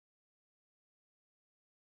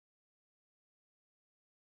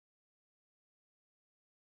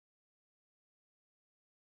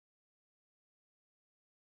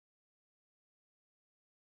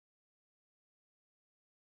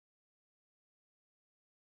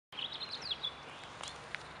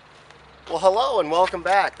Well, hello and welcome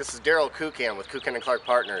back. This is Daryl Kucan with Kucan and Clark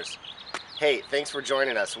Partners. Hey, thanks for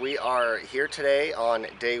joining us. We are here today on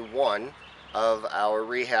day one of our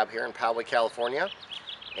rehab here in Poway, California.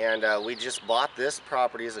 And we just bought this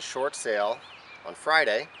property as a short sale on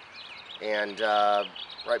Friday. And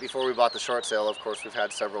right before we bought the short sale, of course, we've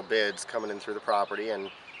had several bids coming in through the property. And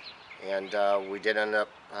we did end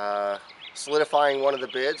up solidifying one of the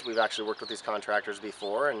bids. We've actually worked with these contractors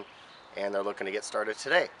before, and they're looking to get started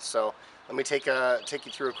today. So let me take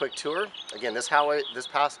you through a quick tour. Again, this house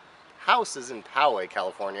is in Poway,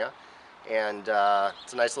 California, and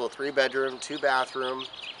it's a nice little 3-bedroom, 2-bathroom.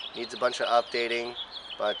 Needs a bunch of updating,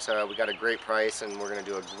 but we got a great price, and we're going to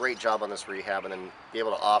do a great job on this rehab, and then be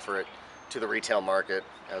able to offer it to the retail market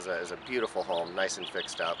as a beautiful home, nice and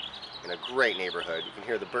fixed up, in a great neighborhood. You can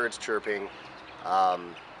hear the birds chirping.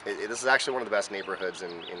 This is actually one of the best neighborhoods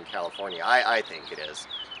in California. I think it is.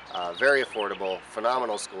 Very affordable,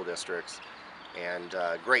 phenomenal school districts, and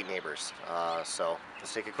great neighbors. So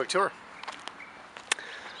let's take a quick tour.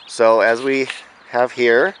 So as we have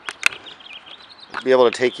here, we'll be able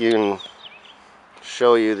to take you and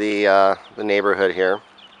show you the neighborhood here.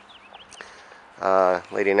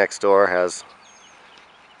 Lady next door has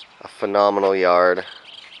a phenomenal yard,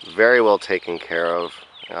 very well taken care of.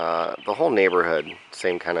 The whole neighborhood,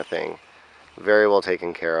 same kind of thing, very well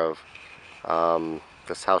taken care of.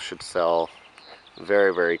 This house should sell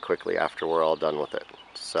very, very quickly after we're all done with it.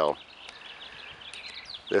 So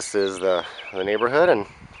this is the neighborhood, and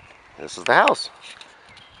this is the house.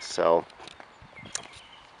 So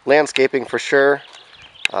landscaping for sure.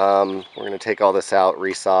 We're going to take all this out,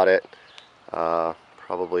 resod it.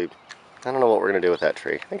 Probably, I don't know what we're going to do with that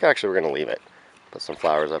tree. I think actually we're going to leave it. Put some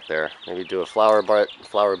flowers up there. Maybe do a flower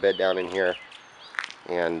bed down in here.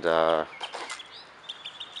 And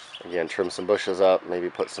again, trim some bushes up, maybe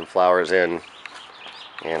put some flowers in.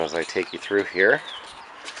 And as I take you through here,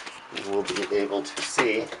 you will be able to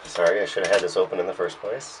see, sorry, I should have had this open in the first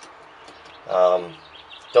place. Don't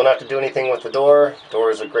have to do anything with the door.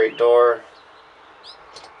 Door is a great door.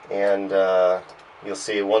 And you'll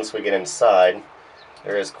see once we get inside,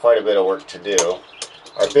 there is quite a bit of work to do.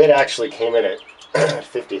 Our bid actually came in at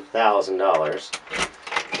 $50,000.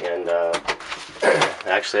 And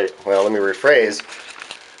actually, well, let me rephrase.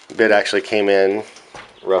 The bid actually came in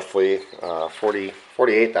roughly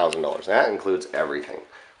 $48,000. That includes everything.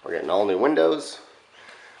 We're getting all new windows.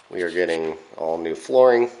 We are getting all new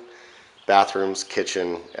flooring, bathrooms,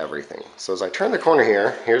 kitchen, everything. So as I turn the corner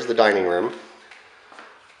here, here's the dining room.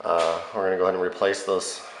 We're going to go ahead and replace the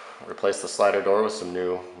slider door with some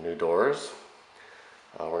new doors.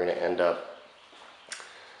 We're going to end up,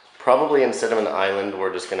 probably instead of an island,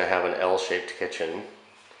 we're just going to have an L-shaped kitchen.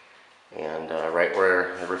 And right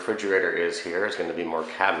where the refrigerator is here is going to be more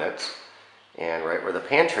cabinets. And right where the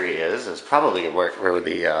pantry is probably where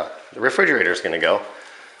the refrigerator is going to go.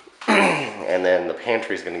 And then the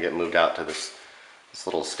pantry is going to get moved out to this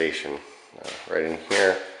little station right in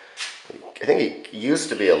here. I think it used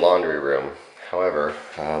to be a laundry room. However,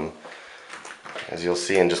 as you'll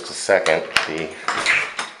see in just a second, the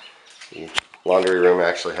laundry room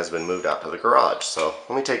actually has been moved out to the garage. So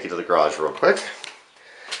let me take you to the garage real quick.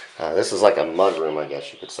 This is like a mud room, I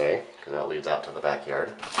guess you could say, because that leads out to the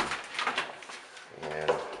backyard.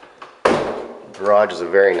 And the garage is a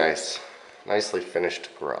very nicely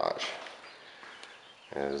finished garage.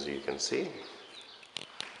 As you can see,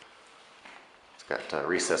 it's got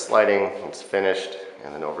recessed lighting, it's finished,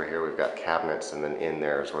 and then over here we've got cabinets, and then in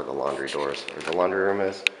there is where the laundry room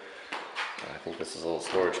is. I think this is a little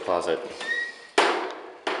storage closet.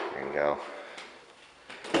 There you go.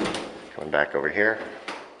 Coming back over here,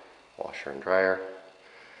 washer and dryer.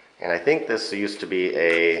 And I think this used to be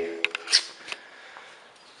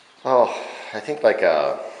I think like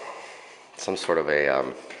some sort of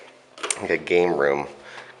like a game room,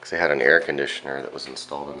 because they had an air conditioner that was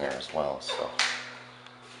installed in there as well.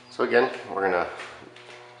 So again, we're gonna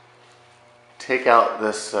take out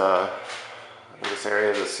this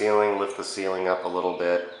area of the ceiling, lift the ceiling up a little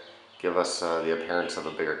bit, give us the appearance of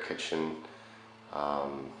a bigger kitchen.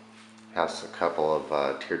 Has a couple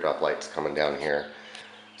of teardrop lights coming down here.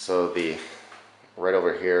 So right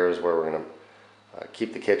over here is where we're gonna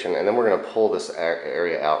keep the kitchen, and then we're gonna pull this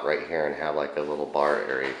area out right here and have like a little bar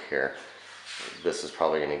area here. This is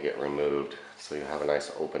probably gonna get removed, so you have a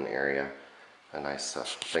nice open area, a nice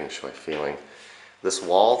feng shui feeling. This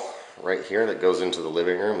wall right here that goes into the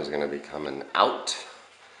living room is gonna be coming out.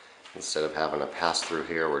 Instead of having a pass through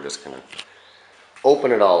here, we're just gonna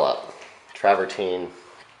open it all up. Travertine,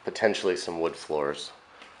 potentially some wood floors.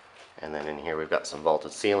 And then in here we've got some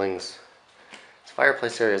vaulted ceilings. This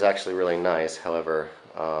fireplace area is actually really nice. However,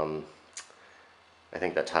 I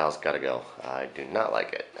think that tile's got to go. I do not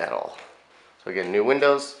like it at all. So again, new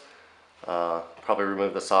windows. Probably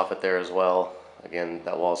remove the soffit there as well. Again,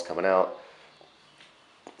 that wall's coming out.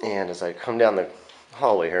 And as I come down the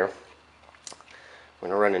hallway here, I'm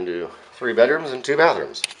going to run into 3 bedrooms and 2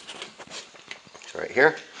 bathrooms. So right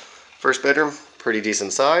here, first bedroom, pretty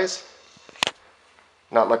decent size.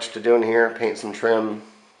 Not much to do in here. Paint some trim.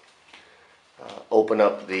 Open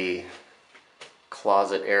up the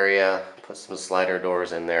closet area. Put some slider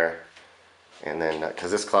doors in there. And then,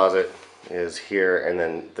 because this closet is here, and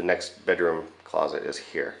then the next bedroom closet is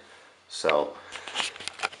here. So,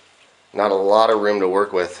 not a lot of room to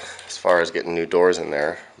work with as far as getting new doors in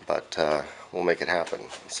there, but we'll make it happen.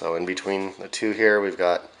 So in between the two here, we've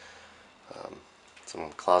got some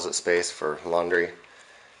closet space for laundry.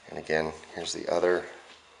 And again, here's the other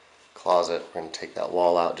closet. We're going to take that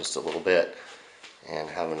wall out just a little bit and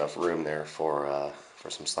have enough room there for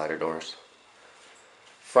some slider doors.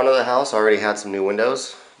 Front of the house already had some new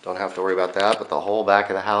windows. Don't have to worry about that, but the whole back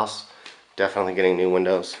of the house, definitely getting new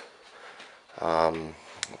windows. I'll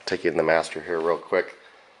take you in the master here real quick.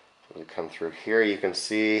 As we come through here, you can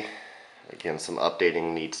see, again, some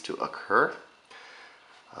updating needs to occur.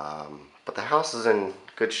 But the house is in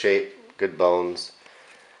good shape, good bones,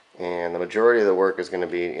 and the majority of the work is going to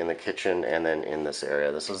be in the kitchen and then in this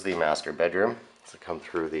area. This is the master bedroom. So come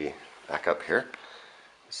through the back up here.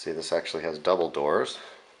 You see this actually has double doors.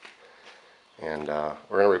 And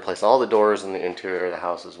we're going to replace all the doors in the interior of the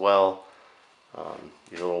house as well.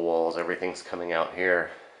 These little walls, everything's coming out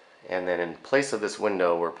here. And then in place of this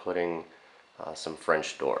window, we're putting some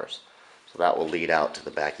French doors. So that will lead out to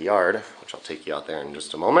the backyard, which I'll take you out there in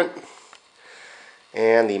just a moment.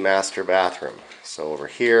 And the master bathroom. So over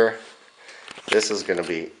here, this is going to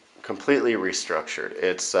be completely restructured.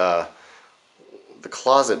 It's the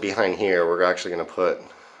closet behind here, we're actually going to put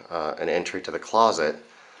an entry to the closet.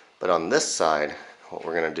 But on this side, what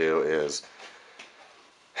we're going to do is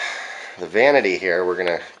the vanity here, we're going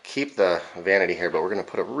to keep the vanity here, but we're going to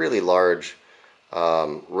put a really large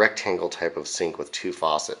rectangle type of sink with 2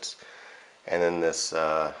 faucets. And then this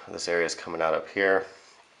area is coming out up here.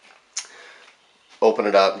 Open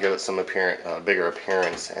it up, give it some bigger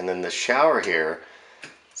appearance. And then the shower here,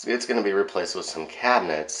 it's going to be replaced with some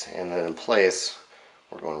cabinets. And then in place,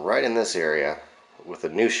 we're going right in this area with a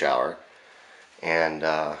new shower. And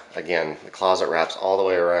again, the closet wraps all the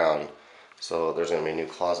way around, so there's going to be a new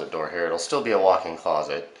closet door here. It'll still be a walk-in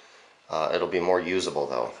closet. It'll be more usable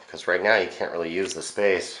though, because right now you can't really use the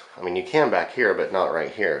space. I mean, you can back here, but not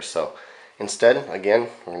right here. So instead, again,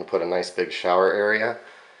 we're going to put a nice big shower area.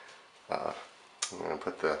 I'm going to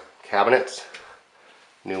put the cabinets,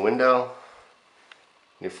 new window,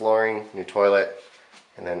 new flooring, new toilet,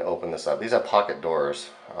 and then open this up. These have pocket doors.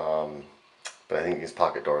 But I think these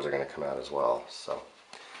pocket doors are going to come out as well. So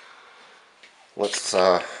let's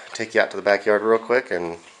take you out to the backyard real quick,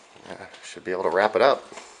 and should be able to wrap it up.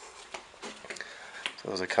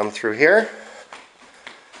 So as I come through here,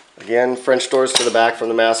 again, French doors to the back from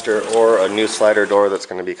the master, or a new slider door that's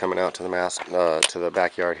going to be coming out to the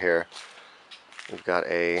backyard here. We've got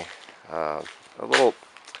a little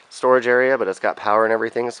storage area, but it's got power and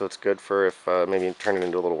everything, so it's good for if maybe turn it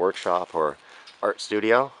into a little workshop or art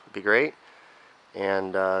studio. It'd be great. And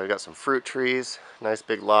we've got some fruit trees, nice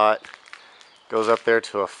big lot. Goes up there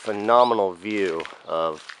to a phenomenal view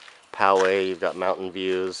of Poway. You've got mountain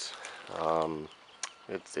views.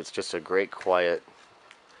 It's just a great, quiet,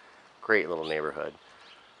 great little neighborhood.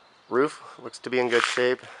 Roof looks to be in good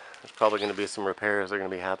shape. There's probably going to be some repairs that are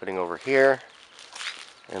going to be happening over here.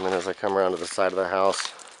 And then as I come around to the side of the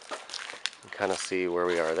house, you can kind of see where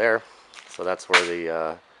we are there. So that's where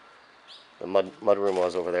the mud room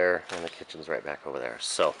was over there, and the kitchen's right back over there.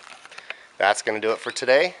 So that's going to do it for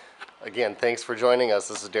today. Again, thanks for joining us.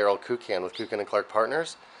 This is Kucan with Kucan and Clark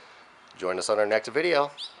Partners. Join us on our next video.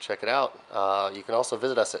 Check it out. You can also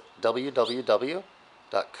visit us at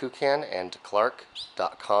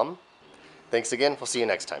www.kucanandclark.com. Thanks again. We'll see you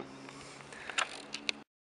next time.